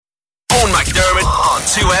McDermott on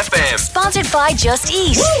 2FM. Sponsored by Just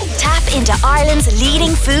Eat. Tap into Ireland's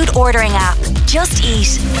leading food ordering app. Just Eat.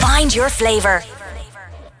 Find your flavour.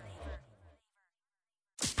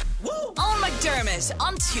 On McDermott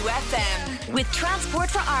on 2FM. With Transport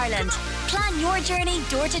for Ireland. Plan your journey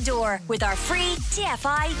door to door with our free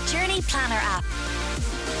TFI Journey Planner app.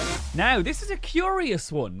 Now, this is a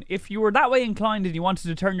curious one. If you were that way inclined and you wanted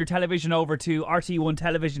to turn your television over to RTÉ One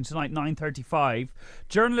Television tonight, 9:35,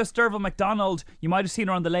 journalist Dearbhail McDonald, you might have seen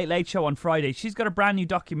her on the Late Late Show on Friday. She's got a brand new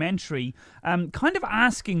documentary kind of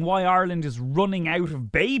asking why Ireland is running out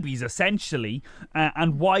of babies, essentially,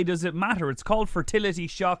 and why does it matter. It's called Fertility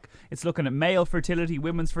Shock. It's looking at male fertility,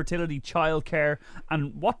 women's fertility, childcare,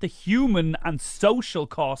 and what the human and social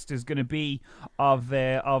cost is going to be of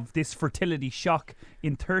this fertility shock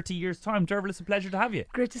in 30 years' time. Dearbhail, it's a pleasure to have you.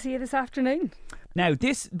 Great to see you this afternoon. Now,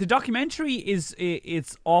 the documentary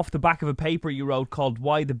it's off the back of a paper you wrote called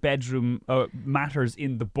 "Why the Bedroom Matters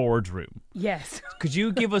in the Boardroom." Yes. Could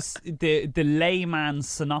you give us the layman's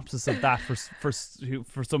synopsis of that for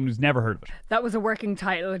someone who's never heard of it? That was a working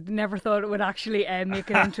title. I never thought it would actually make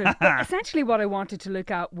it into it. But essentially what I wanted to look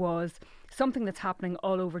at was something that's happening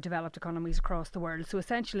all over developed economies across the world. So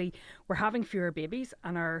essentially, we're having fewer babies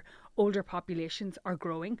and our older populations are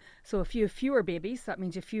growing. So if you have fewer babies, that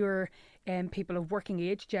means you have fewer people of working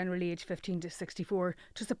age, generally age 15 to 64,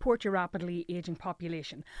 to support your rapidly ageing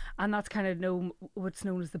population. And that's kind of what's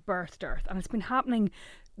known as the birth dearth. And it's been happening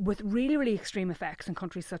with really, really extreme effects in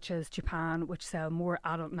countries such as Japan, which sell more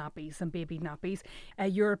adult nappies than baby nappies.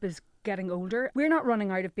 Europe is getting older. We're not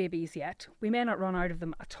running out of babies yet. We may not run out of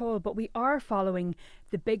them at all, but we are following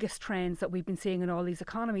the biggest trends that we've been seeing in all these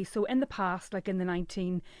economies. So in the past, like in the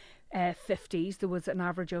 1950s, there was an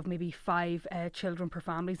average of maybe 5 children per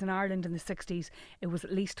families. In Ireland in the 60s, it was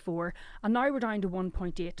at least 4. And now we're down to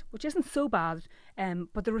 1.8, which isn't so bad,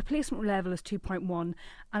 but the replacement level is 2.1.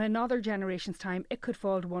 And in another generation's time, it could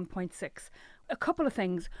fall to 1.6. A couple of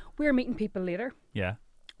things. We're meeting people later. Yeah.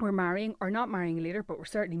 We're marrying, or not marrying later, but we're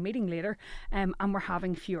certainly meeting later, and we're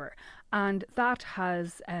having fewer. And that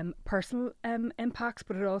has personal impacts,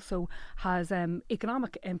 but it also has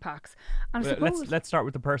economic impacts. And I suppose, let's start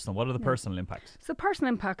with the personal. What are the personal impacts? So personal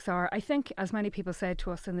impacts are, I think, as many people said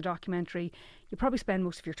to us in the documentary, you probably spend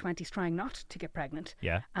most of your 20s trying not to get pregnant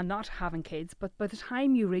and not having kids. But by the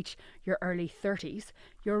time you reach your early 30s,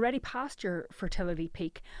 you're already past your fertility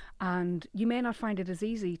peak, and you may not find it as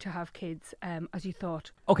easy to have kids as you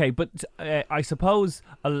thought. Okay, but I suppose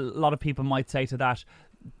a lot of people might say to that,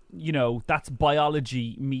 you know, that's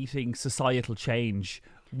biology meeting societal change.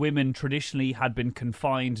 Women traditionally had been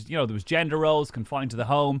confined, you know, there was gender roles, confined to the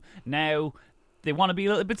home. Now they want to be a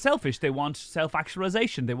little bit selfish. They want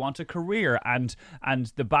self-actualization. They want a career. And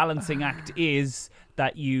the balancing act is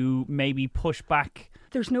that you maybe push back.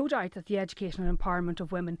 There's no doubt that the education and empowerment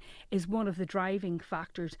of women is one of the driving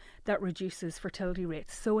factors that reduces fertility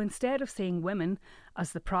rates. So instead of seeing women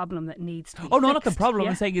as the problem that needs to be fixed, not the problem.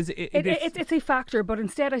 I'm saying is it's a factor, but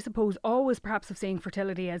instead, I suppose, always perhaps of seeing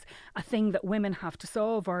fertility as a thing that women have to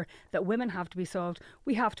solve or that women have to be solved,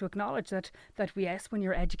 we have to acknowledge that yes, when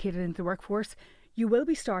you're educated into the workforce, you will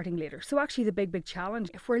be starting later. So actually the big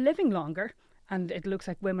challenge, if we're living longer, and it looks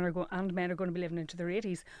like women and men are going to be living into their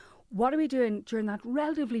 80s, what are we doing during that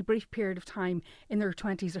relatively brief period of time in their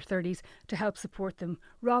 20s or 30s to help support them,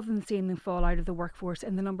 rather than seeing them fall out of the workforce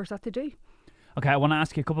in the numbers that they do? Okay, I want to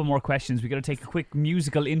ask you a couple more questions. We're going to take a quick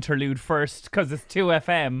musical interlude first because it's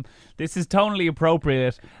 2FM. This is totally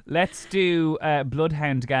appropriate. Let's do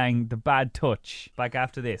Bloodhound Gang, The Bad Touch. Back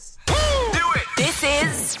after this. Do it! This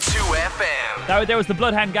is 2FM. There was the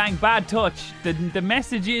Bloodhound Gang, Bad Touch. The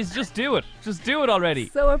message is just do it. Just do it already.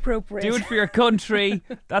 So appropriate. Do it for your country.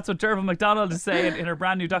 That's what Dearbhail McDonald is saying in her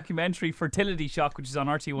brand new documentary, Fertility Shock, which is on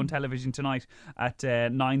RTÉ One Television tonight at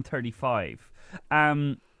 9:35.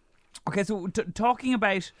 Okay, so talking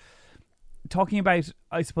about,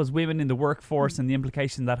 I suppose, women in the workforce and the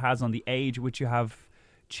implication that has on the age at which you have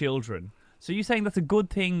children. So you're saying that's a good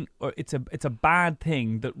thing, or it's a bad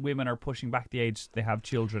thing that women are pushing back the age they have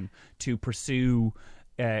children to pursue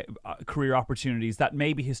career opportunities that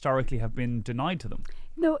maybe historically have been denied to them?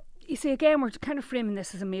 No. You see, again, we're kind of framing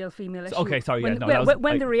this as a male-female issue. Okay, sorry. When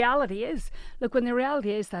the reality is that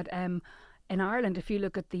in Ireland, if you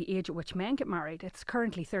look at the age at which men get married, it's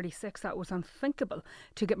currently 36. That was unthinkable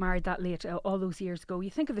to get married that late all those years ago.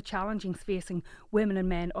 You think of the challenges facing women and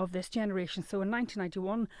men of this generation. So in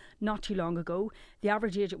 1991, not too long ago, the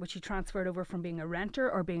average age at which you transferred over from being a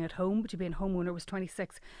renter or being at home to being a homeowner was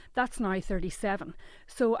 26. That's now 37.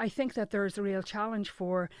 So I think that there's a real challenge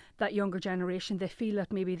for that younger generation. They feel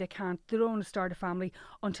that maybe they don't want to start a family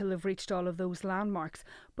until they've reached all of those landmarks.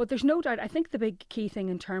 But there's no doubt, I think the big key thing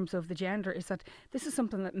in terms of the gender is that this is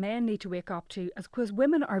something that men need to wake up to, because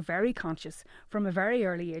women are very conscious from a very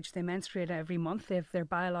early age. They menstruate every month. They have their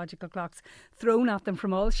biological clocks thrown at them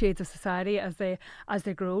from all shades of society as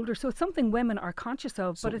they grow older. So it's something women are conscious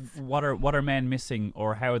of. So but it's what are men missing,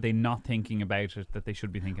 or how are they not thinking about it that they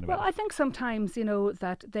should be thinking about? Well, I think sometimes,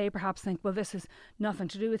 that they perhaps think, well, this is nothing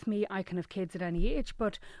to do with me. I can have kids at any age.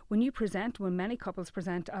 But when many couples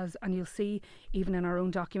present and you'll see even in our own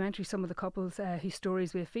documentary, some of the couples whose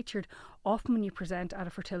stories we have featured, often when you present at a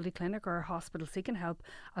fertility clinic or a hospital seeking help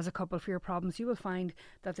as a couple for your problems, you will find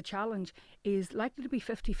that the challenge is likely to be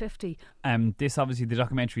 50-50. This, obviously, the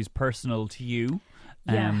documentary is personal to you.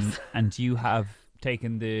 Yes. And you have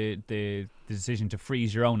taken the decision to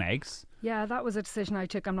freeze your own eggs. Yeah, that was a decision I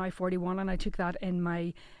took. I'm now 41 and I took that in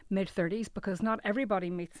my mid-30s, because not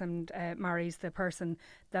everybody meets and marries the person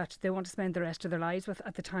that they want to spend the rest of their lives with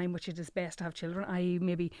at the time which it is best to have children, i.e.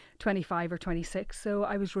 maybe 25 or 26. So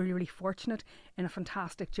I was really, really fortunate in a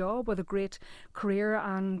fantastic job with a great career,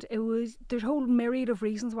 and there's a whole myriad of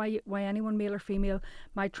reasons why anyone, male or female,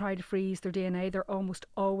 might try to freeze their DNA. They're almost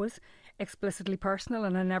always explicitly personal,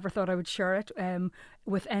 and I never thought I would share it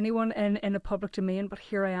with anyone in a public domain, but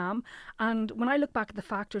here I am. And when I look back at the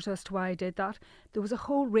factors as to why I did that, there was a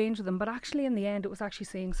whole range of them, but actually in the end it was actually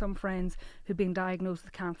seeing some friends who'd been diagnosed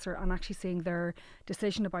with cancer and actually seeing their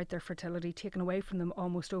decision about their fertility taken away from them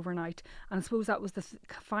almost overnight. And I suppose that was the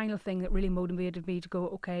final thing that really motivated me to go,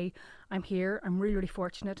 okay, I'm here, I'm really, really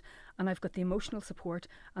fortunate, and I've got the emotional support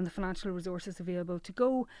and the financial resources available to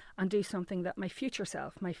go and do something that my future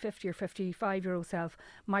self, my 50 or 55-year-old self,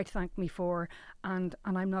 might thank me for. And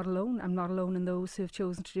I'm not alone. I'm not alone in those who have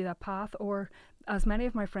chosen to do that path, or as many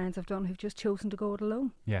of my friends have done, who've just chosen to go it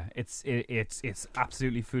alone. Yeah, it's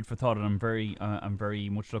absolutely food for thought, and I'm very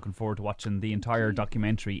much looking forward to watching the entire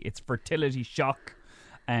documentary. It's Fertility Shock.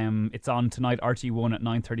 It's on tonight, RTÉ1 at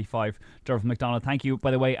 9:35. Dearbhail McDonald, thank you,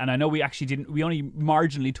 by the way. And I know we only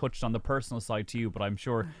marginally touched on the personal side to you, but I'm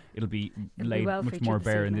sure it'll be laid much more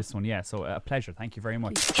bare in this one. Yeah, so a pleasure. Thank you very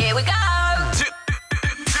much. Here we go.